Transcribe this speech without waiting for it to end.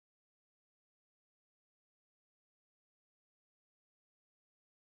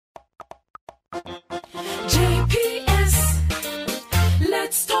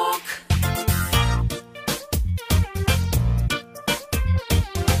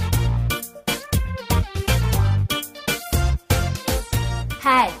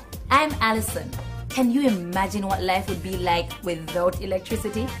Hi, I'm Allison. Can you imagine what life would be like without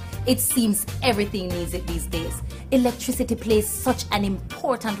electricity? It seems everything needs it these days. Electricity plays such an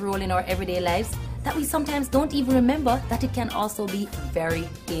important role in our everyday lives that we sometimes don't even remember that it can also be very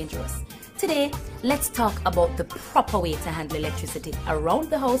dangerous. Today, let's talk about the proper way to handle electricity around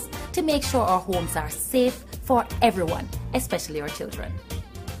the house to make sure our homes are safe for everyone, especially our children.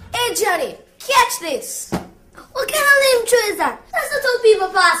 Hey Johnny, catch this! What kind of lame trick is that? That's not how people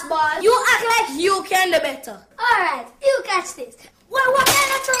pass ball. You act like you can do better. Alright, you catch this. Well, what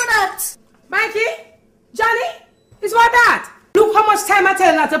kind of throw that? Mikey? Johnny? It's what that? Look how much time I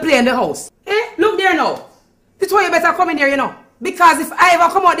tell you not to play in the house. Eh? Look there now. This is why you better come in here, you know. Because if I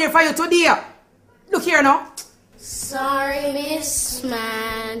ever come out there for you today, look here now. Sorry, Miss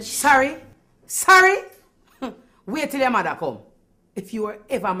Madge. Sorry? Sorry? Wait till your mother come. If you were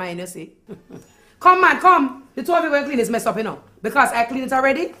ever mine, you see. Come, man, come. The two of you going to clean this mess up, you know. Because I cleaned it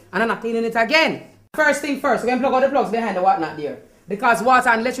already, and I'm not cleaning it again. First thing first, we're going to plug all the plugs behind the whatnot there. Because water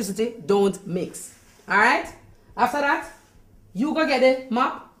and electricity don't mix. Alright? After that, you go get the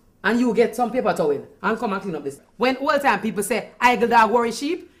mop, and you get some paper towel, and come and clean up this. When all the time people say, idle dog worry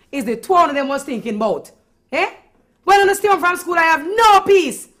sheep, is the two of them was thinking about. Eh? When I stay home from school, I have no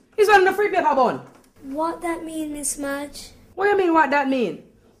peace. It's one of the free paper bun. What that mean, Miss Madge? What do you mean what that mean?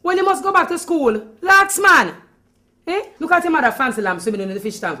 When you must go back to school, lax man. Eh? Look at your mother fancy lamb swimming in the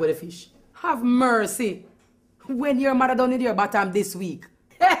fish tank with the fish. Have mercy. When your mother done in your bottom this week.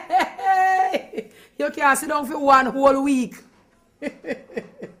 You can't sit down for one whole week.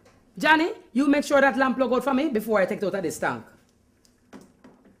 Johnny, you make sure that lamp plug out for me before I take it out of this tank.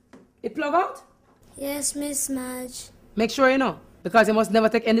 It plug out? Yes, Miss Madge. Make sure you know. Because you must never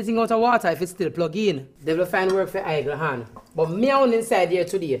take anything out of water if it's still plugged in. They will find work for idle hand. But me on inside here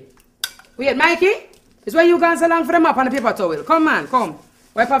today. Wait, Mikey? It's where you can so long for the mop and the paper towel. Come man, come.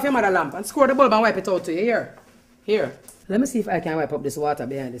 Wipe off your mother lamp and screw the bulb and wipe it out to you. Here. Here. Let me see if I can wipe up this water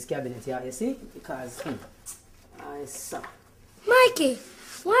behind this cabinet here, you see? Because, I saw. Mikey,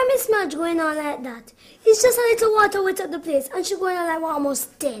 why Miss Madge going on like that? It's just a little water wet at the place and she going on like we're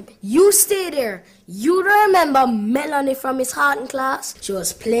almost dead. You stay there. You remember Melanie from Miss Harton class? She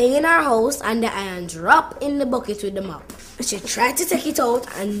was playing in her house and the iron dropped in the bucket with the mop. She tried to take it out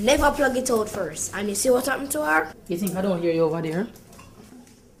and never plug it out first. And you see what happened to her? You think I don't hear you over there?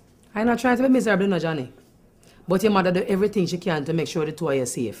 I'm not trying to be miserable, no, Johnny. But your mother do everything she can to make sure the two of you are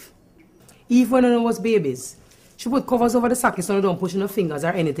safe. Even when it was babies, she put covers over the sockets so they don't push no fingers or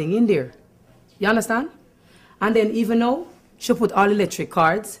anything in there. You understand? And then even now, she put all electric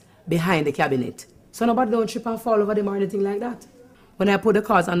cords behind the cabinet. So nobody don't trip and fall over them or anything like that. When I put the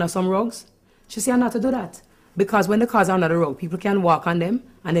cords under some rugs, she said not to do that. Because when the cords are under the rug, people can walk on them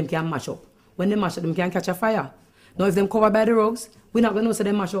and them can mash up. When they mash up, them can catch a fire. Now if them covered by the rugs, we're not going to know so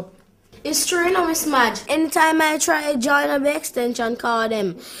they mash up. It's true, you know, Miss Madge. Anytime I try to join up the extension cord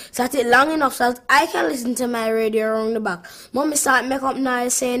them, set it long enough so that I can listen to my radio around the back. Mommy start make up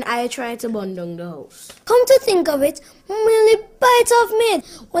noise saying I try to burn down the house. Come to think of it, Mommy only bite off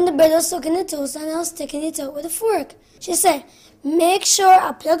me when the bread was stuck in the toast and I was taking it out with a fork. She said, make sure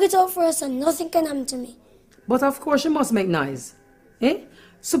I plug it out first and nothing can happen to me. But of course you must make noise. Eh?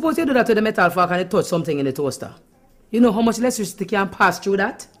 Suppose you do that with the metal fork and it touch something in the toaster. You know how much electricity can pass through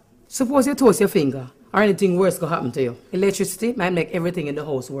that? Suppose you toast your finger, or anything worse could happen to you. Electricity might make everything in the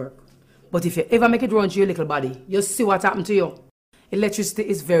house work. But if you ever make it run through your little body, you'll see what happened to you. Electricity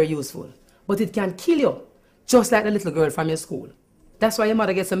is very useful, but it can kill you, just like the little girl from your school. That's why your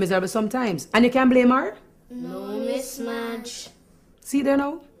mother gets so miserable sometimes. And you can't blame her? No, Miss Madge. See there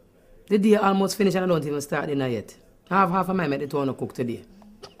now? The day almost finished and I don't even start dinner yet. I have half of my mate to want to cook today.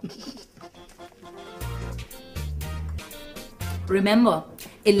 Remember,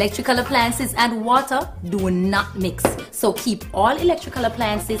 electrical appliances and water do not mix. So keep all electrical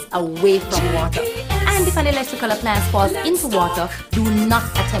appliances away from water. And if an electrical appliance falls into water, do not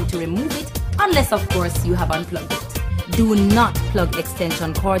attempt to remove it unless, of course, you have unplugged it. Do not plug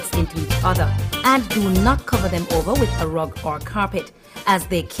extension cords into each other. And do not cover them over with a rug or carpet, as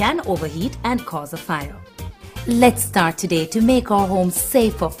they can overheat and cause a fire. Let's start today to make our homes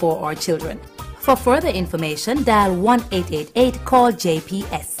safer for our children. For further information, dial 1-888, call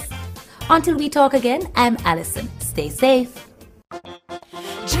JPS. Until we talk again, I'm Allison. Stay safe.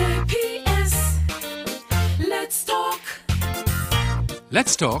 JPS, let's talk.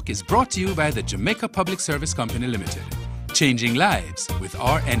 Let's Talk is brought to you by the Jamaica Public Service Company Limited, changing lives with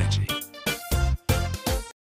our energy.